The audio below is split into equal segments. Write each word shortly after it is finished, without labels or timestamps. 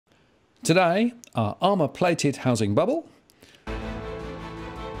Today, our armour-plated housing bubble,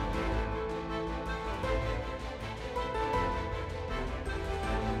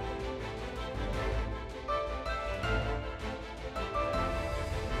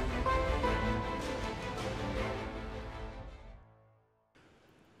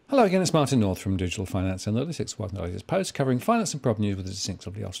 hello again, it's Martin North from Digital Finance Analytics, one of the latest posts covering finance and property news with a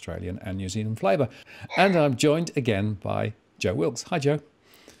distinctively Australian and New Zealand flavour. And I'm joined again by Joe Wilkes. Hi, Joe.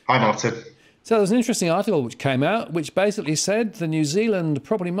 Hi, Martin. So there's an interesting article which came out which basically said the New Zealand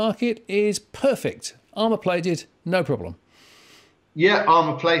property market is perfect. Armour-plated, no problem. Yeah,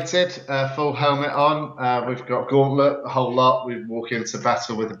 armour-plated, full helmet on. We've got gauntlet, a whole lot. We walk into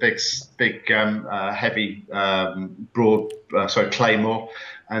battle with a big, heavy, claymore,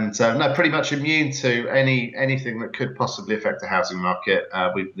 and no, pretty much immune to anything that could possibly affect the housing market.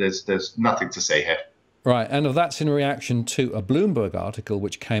 There's nothing to see here. Right, and that's in reaction to a Bloomberg article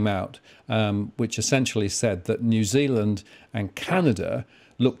which came out, which essentially said that New Zealand and Canada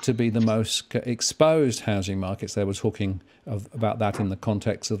look to be the most exposed housing markets. They were talking about that in the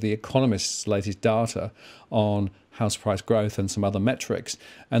context of the Economist's latest data on house price growth and some other metrics,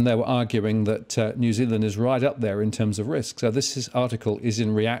 and they were arguing that New Zealand is right up there in terms of risk. So this article is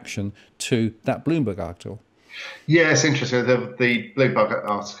in reaction to that Bloomberg article. Yeah, it's interesting. The Bloomberg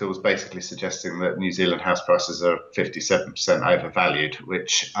article was basically suggesting that New Zealand house prices are 57% overvalued,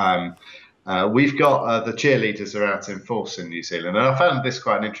 which we've got the cheerleaders are out in force in New Zealand. And I found this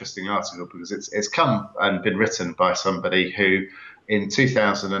quite an interesting article because it's come and been written by somebody who in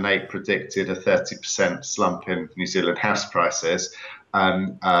 2008 predicted a 30% slump in New Zealand house prices.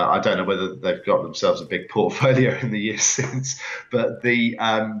 I don't know whether they've got themselves a big portfolio in the years since, but the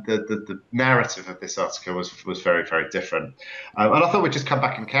narrative of this article was very, very different. And I thought we'd just come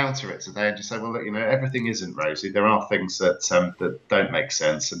back and counter it today and just say, well, look, everything isn't rosy. There are things that don't make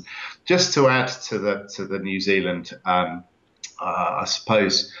sense. And just to add to the New Zealand, I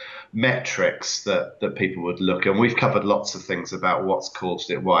suppose, metrics that people would look at. And we've covered lots of things about what's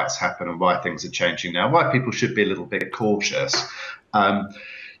caused it, why it's happened, and why things are changing now, why people should be a little bit cautious.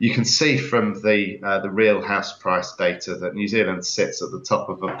 You can see from the real house price data that New Zealand sits at the top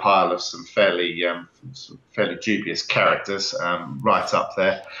of a pile of some fairly dubious characters right up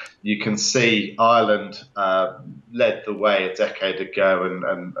there. You can see Ireland led the way a decade ago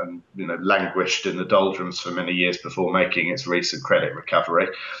and languished in the doldrums for many years before making its recent credit recovery,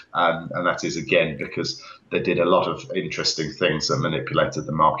 and that is again because they did a lot of interesting things that manipulated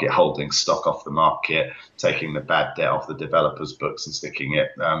the market, holding stock off the market, taking the bad debt off the developers' books and sticking it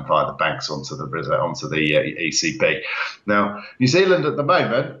via the banks onto the ECB. Now, New Zealand at the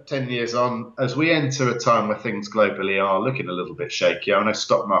moment, 10 years on, as we enter a time where things globally are looking a little bit shaky. I know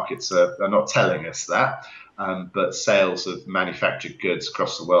stock markets are not telling us that, but sales of manufactured goods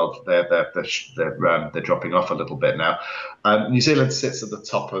across the world, they're dropping off a little bit now. New Zealand sits at the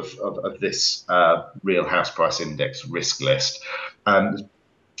top of this real house price index risk list.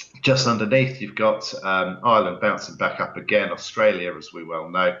 Just underneath, you've got Ireland bouncing back up again, Australia, as we well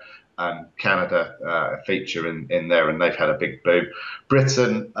know, Canada feature in there, and they've had a big boom.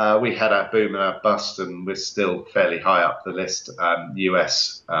 Britain, we had our boom and our bust, and we're still fairly high up the list.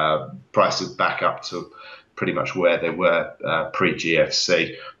 US prices back up to pretty much where they were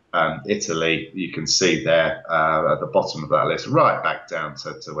pre-GFC. Italy, you can see there at the bottom of that list, right back down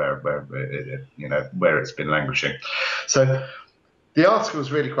to where it's been languishing. So the article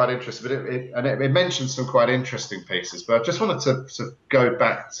was really quite interesting, but it mentioned some quite interesting pieces. But I just wanted to go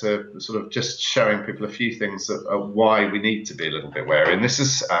back to sort of just showing people a few things of why we need to be a little bit wary. And this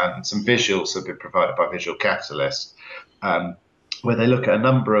is some visuals that have been provided by Visual Capitalist, where they look at a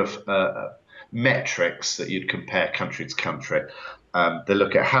number of metrics that you'd compare country to country. They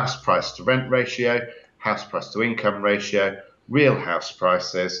look at house price to rent ratio, house price to income ratio, real house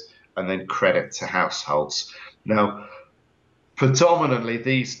prices, and then credit to households. Now, predominantly,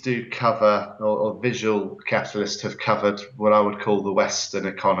 these do cover, or Visual Capitalists have covered what I would call the Western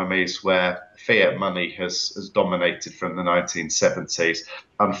economies where fiat money has dominated from the 1970s.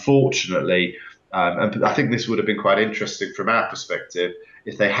 Unfortunately, and I think this would have been quite interesting from our perspective,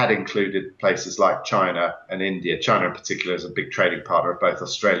 if they had included places like China and India. China in particular is a big trading partner of both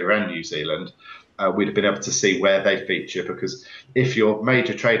Australia and New Zealand. We'd have been able to see where they feature, because if your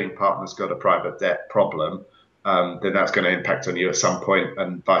major trading partner's got a private debt problem, then that's going to impact on you at some point,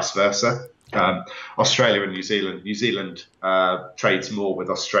 and vice versa. Australia and New Zealand trades more with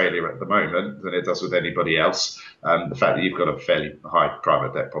Australia at the moment than it does with anybody else. The fact that you've got a fairly high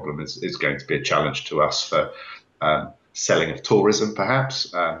private debt problem is going to be a challenge to us for selling of tourism,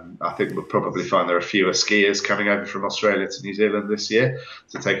 perhaps. I think we'll probably find there are fewer skiers coming over from Australia to New Zealand this year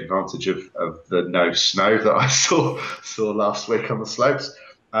to take advantage of the no snow that I saw last week on the slopes.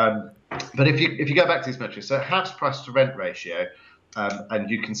 But if you go back to these metrics, so house price to rent ratio, and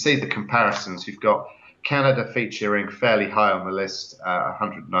you can see the comparisons. You've got Canada featuring fairly high on the list,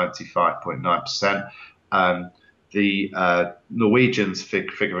 195.9%. The Norwegians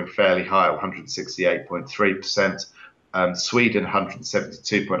figuring fairly high at 168.3%. Sweden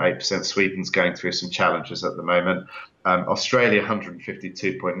 172.8%. Sweden's going through some challenges at the moment. Australia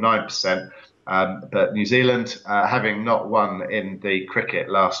 152.9%. But New Zealand, having not won in the cricket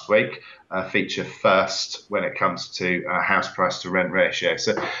last week, feature first when it comes to house price to rent ratio.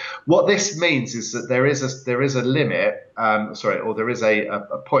 So, what this means is that there is a limit, or there is a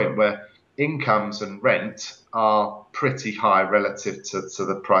point where incomes and rent are pretty high relative to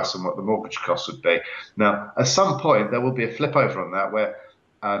the price and what the mortgage cost would be. Now, at some point, there will be a flip over on that where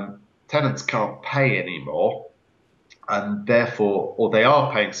tenants can't pay anymore, and therefore, or they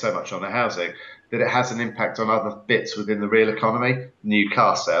are paying so much on their housing that it has an impact on other bits within the real economy. New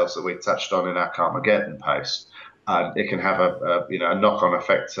car sales that we touched on in our Carmageddon post. It can have a knock-on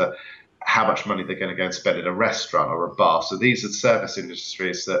effect to how much money they're going to go and spend in a restaurant or a bar. So these are service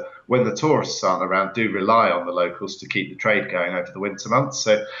industries that, when the tourists aren't around, do rely on the locals to keep the trade going over the winter months.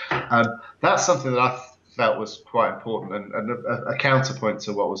 So that's something that I felt was quite important and a counterpoint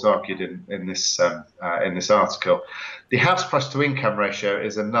to what was argued in this article. The house price to income ratio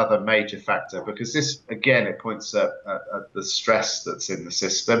is another major factor, because this, again, it points at the stress that's in the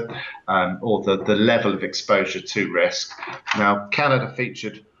system, or the level of exposure to risk. Now, Canada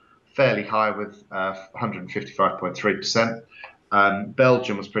featured fairly high with 155.3%.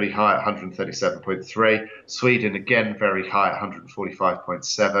 Belgium was pretty high at 137.3. Sweden, again, very high at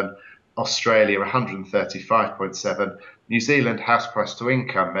 145.7. Australia, 135.7. New Zealand house price to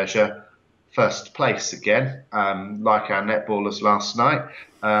income measure, first place again, like our netballers last night,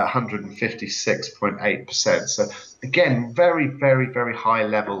 156.8%. So again, very, very, very high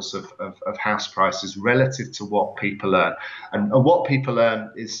levels of house prices relative to what people earn. And what people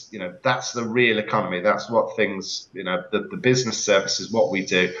earn is, that's the real economy. That's what things, the business services, what we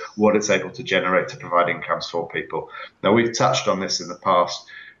do, what it's able to generate to provide incomes for people. Now, we've touched on this in the past.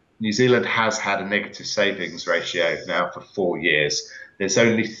 New Zealand has had a negative savings ratio now for 4 years. There's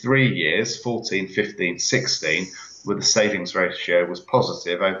only 3 years, 14, 15, 16, where the savings ratio was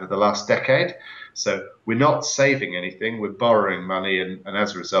positive over the last decade. So we're not saving anything, we're borrowing money, and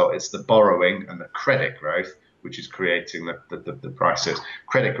as a result, it's the borrowing and the credit growth which is creating the prices.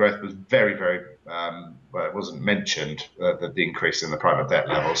 Credit growth was very, very, well, it wasn't mentioned, the increase in the private debt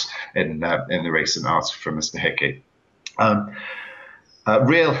levels in the recent article from Mr. Hickey.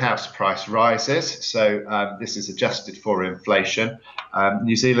 Real house price rises, so this is adjusted for inflation.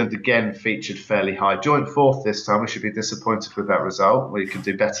 New Zealand again featured fairly high, joint fourth this time. We should be disappointed with that result. We can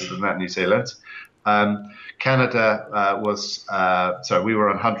do better than that, New Zealand. Canada we were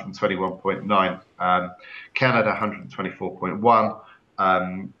on 121.9. Canada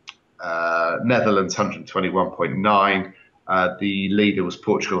 124.1. Netherlands 121.9. The leader was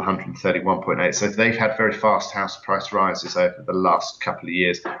Portugal, 131.8. So they've had very fast house price rises over the last couple of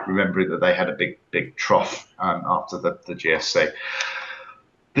years, remembering that they had a big trough after the GFC.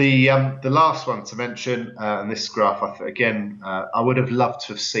 The last one to mention, and this graph, I would have loved to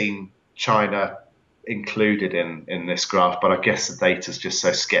have seen China included in this graph, but I guess the data is just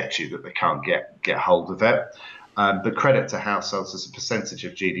so sketchy that they can't get hold of it. The credit to households as a percentage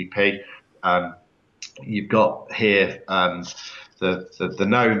of GDP. You've got here the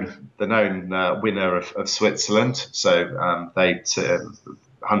known winner of Switzerland, so they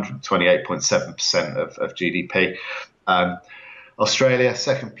 128.7% of GDP. Australia,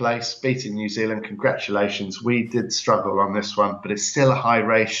 second place, beating New Zealand. Congratulations. We did struggle on this one, but it's still a high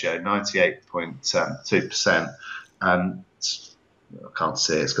ratio, 98.2%. I can't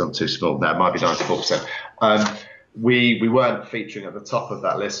see it, it's gone too small. No, it might be 94%. We weren't featuring at the top of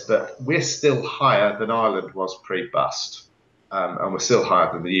that list, but we're still higher than Ireland was pre-bust, and we're still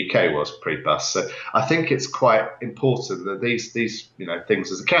higher than the UK was pre-bust. So I think it's quite important that these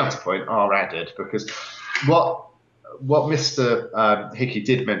things as a counterpoint are added, because what Mr. Hickey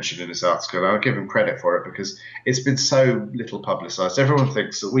did mention in his article, and I'll give him credit for it because it's been so little publicised. Everyone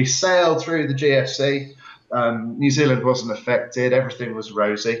thinks that we sailed through the GFC. New Zealand wasn't affected. Everything was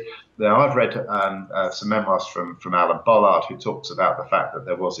rosy. Now, I've read some memoirs from Alan Bollard, who talks about the fact that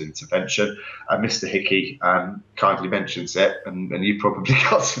there was intervention. Mr. Hickey kindly mentions it, and you probably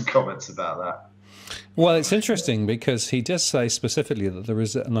got some comments about that. Well, it's interesting because he does say specifically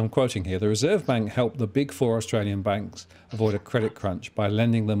that and I'm quoting here, the Reserve Bank helped the big four Australian banks avoid a credit crunch by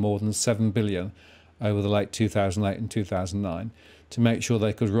lending them more than 7 billion over the late 2008 and 2009 to make sure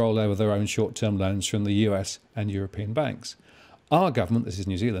they could roll over their own short-term loans from the US and European banks. Our government, this is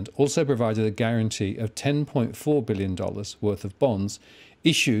New Zealand, also provided a guarantee of $10.4 billion worth of bonds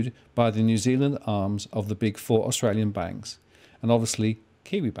issued by the New Zealand arms of the big four Australian banks and obviously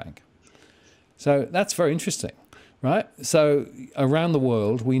Kiwi Bank. So that's very interesting, right? So around the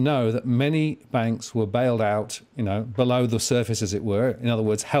world, we know that many banks were bailed out, below the surface, as it were. In other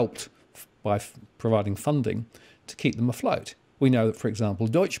words, helped by providing funding to keep them afloat. We know that, for example,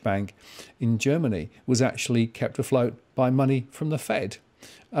 Deutsche Bank in Germany was actually kept afloat by money from the Fed.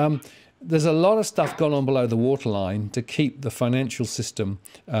 There's a lot of stuff gone on below the waterline to keep the financial system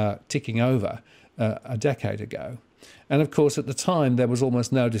ticking over a decade ago. And of course, at the time, there was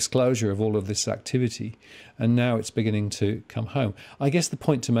almost no disclosure of all of this activity. And now it's beginning to come home. I guess the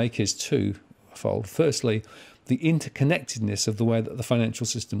point to make is twofold. Firstly, the interconnectedness of the way that the financial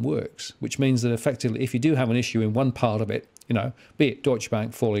system works, which means that effectively, if you do have an issue in one part of it, be it Deutsche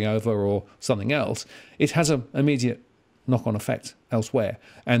Bank falling over or something else, it has an immediate knock-on effect elsewhere.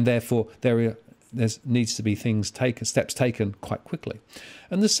 And therefore, there needs to be steps taken quite quickly.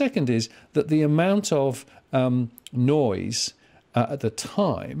 And the second is that the amount of noise at the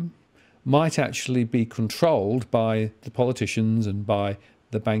time might actually be controlled by the politicians and by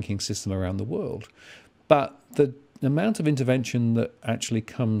the banking system around the world. But the amount of intervention that actually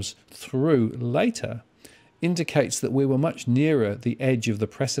comes through later indicates that we were much nearer the edge of the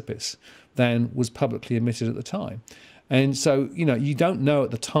precipice than was publicly admitted at the time. And so, you don't know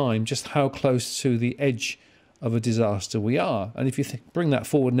at the time just how close to the edge of a disaster we are. And if you bring that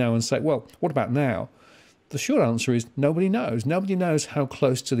forward now and say, well, what about now? The short answer is nobody knows. Nobody knows how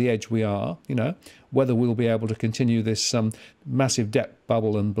close to the edge we are, whether we'll be able to continue this massive debt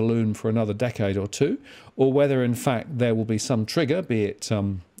bubble and balloon for another decade or two, or whether, in fact, there will be some trigger, be it,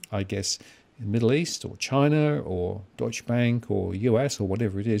 I guess, in the Middle East or China or Deutsche Bank or US or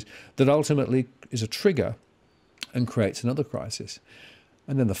whatever it is, that ultimately is a trigger and creates another crisis.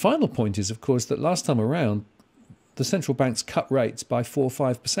 And then the final point is, of course, that last time around, the central banks cut rates by 4 or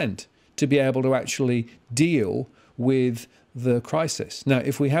 5% to be able to actually deal with the crisis. Now,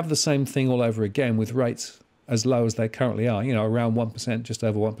 if we have the same thing all over again with rates as low as they currently are, around 1%, just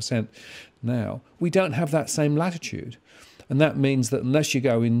over 1% now, we don't have that same latitude. And that means that unless you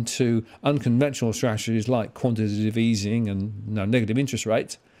go into unconventional strategies like quantitative easing and negative interest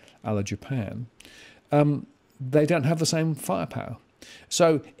rates, a la Japan, they don't have the same firepower.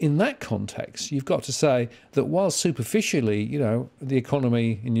 So in that context, you've got to say that while superficially, the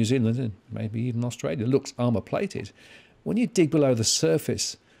economy in New Zealand and maybe even Australia looks armour-plated, when you dig below the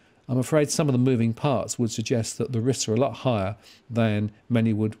surface, I'm afraid some of the moving parts would suggest that the risks are a lot higher than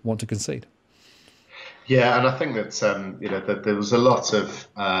many would want to concede. Yeah, and I think that that there was a lot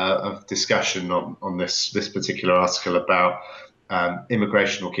of discussion on this particular article about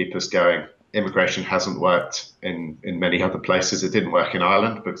immigration will keep us going. Immigration hasn't worked in many other places. It didn't work in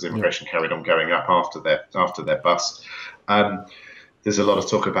Ireland because immigration carried on going up after their bust. There's a lot of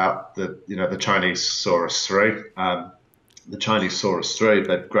talk about the Chinese saw us through. The Chinese saw us through.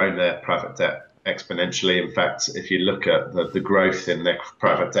 They've grown their private debt exponentially. In fact, if you look at the growth in their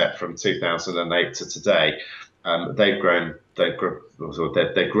private debt from 2008 to today, their growth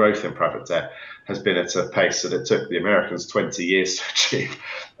in private debt has been at a pace that it took the Americans 20 years to achieve.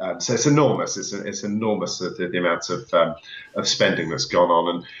 So it's enormous. It's enormous the amount of spending that's gone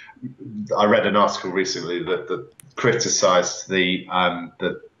on. And I read an article recently that criticised the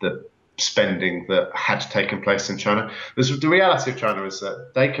spending that had taken place in China. The reality of China is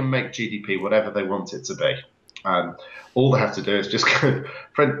that they can make GDP whatever they want it to be. All they have to do is just go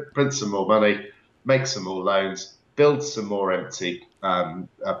print some more money, make some more loans, build some more empty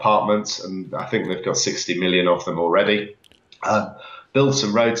apartments, and I think they've got 60 million of them already. Build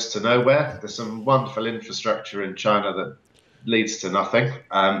some roads to nowhere. There's some wonderful infrastructure in China that leads to nothing.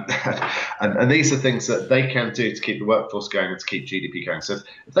 And these are things that they can do to keep the workforce going and to keep GDP going. So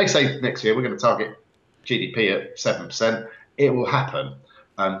if they say next year we're going to target GDP at 7%, it will happen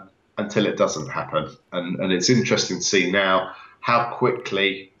until it doesn't happen. And it's interesting to see now how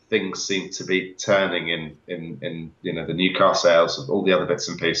quickly things seem to be turning in the new car sales, all the other bits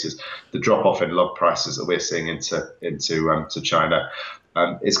and pieces, the drop off in log prices that we're seeing into China.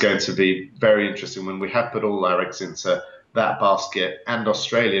 It's going to be very interesting when we have put all our eggs into that basket, and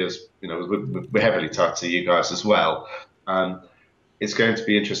Australia's, we're heavily tied to you guys as well. It's going to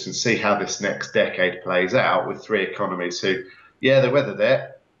be interesting to see how this next decade plays out with three economies who, they weathered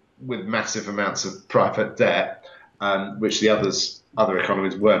it. with massive amounts of private debt, which the other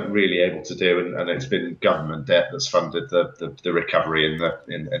economies weren't really able to do, and it's been government debt that's funded the recovery in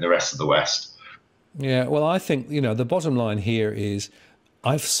the rest of the West. Yeah, well, I think, the bottom line here is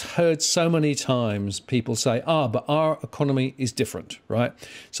I've heard so many times people say, but our economy is different, right?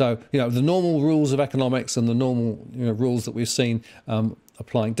 So, the normal rules of economics and the normal rules that we've seen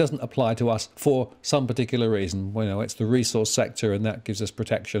applying doesn't apply to us for some particular reason. It's the resource sector and that gives us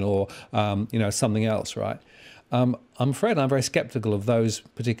protection, or, something else, right? I'm afraid I'm very skeptical of those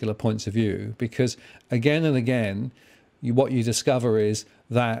particular points of view, because again and again, what you discover is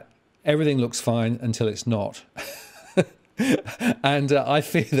that everything looks fine until it's not. And I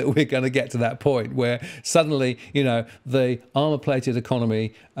fear that we're going to get to that point where suddenly, the armour-plated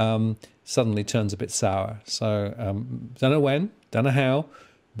economy suddenly turns a bit sour. So don't know when, don't know how,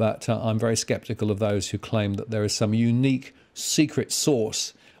 but I'm very skeptical of those who claim that there is some unique secret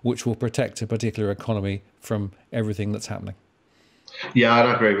source which will protect a particular economy from everything that's happening. Yeah,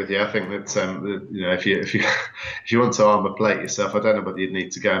 I'd agree with you. I think that if you want to armour plate yourself, I don't know whether you'd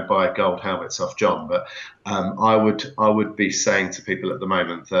need to go and buy gold helmets off John, but I would be saying to people at the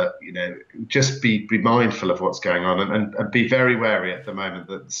moment that just be mindful of what's going on, and be very wary at the moment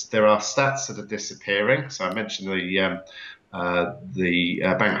that there are stats that are disappearing. So I mentioned the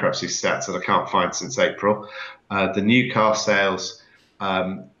bankruptcy stats that I can't find since April. The new car sales.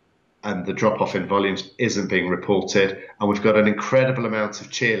 And the drop-off in volumes isn't being reported. And we've got an incredible amount of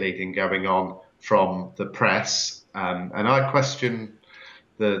cheerleading going on from the press. And I question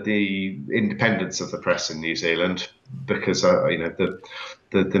the independence of the press in New Zealand, because the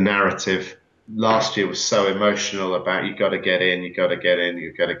narrative last year was so emotional about you've got to get in, you've got to get in,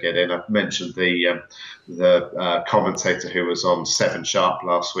 you've got to get in. I've mentioned the commentator who was on 7 Sharp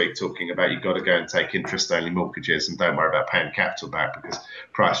last week talking about you've got to go and take interest-only mortgages and don't worry about paying capital back because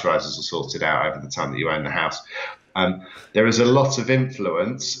price rises are sorted out over the time that you own the house. There is a lot of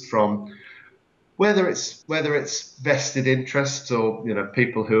influence from whether it's vested interests or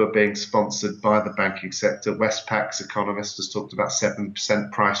people who are being sponsored by the banking sector. Westpac's economist has talked about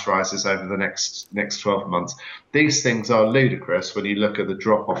 7% price rises over the next 12 months. These things are ludicrous when you look at the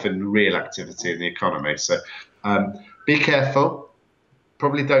drop off in real activity in the economy. So be careful.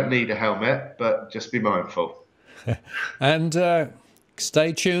 Probably don't need a helmet, but just be mindful. And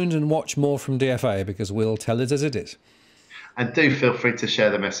stay tuned and watch more from DFA, because we'll tell it as it is. And do feel free to share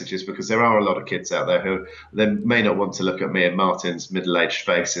the messages, because there are a lot of kids out there who they may not want to look at me and Martin's middle-aged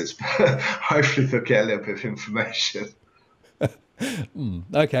faces, but hopefully they'll get a little bit of information.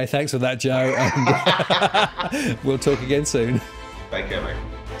 Okay, thanks for that, Joe. And we'll talk again soon. Take care, mate.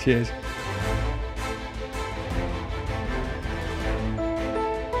 Cheers.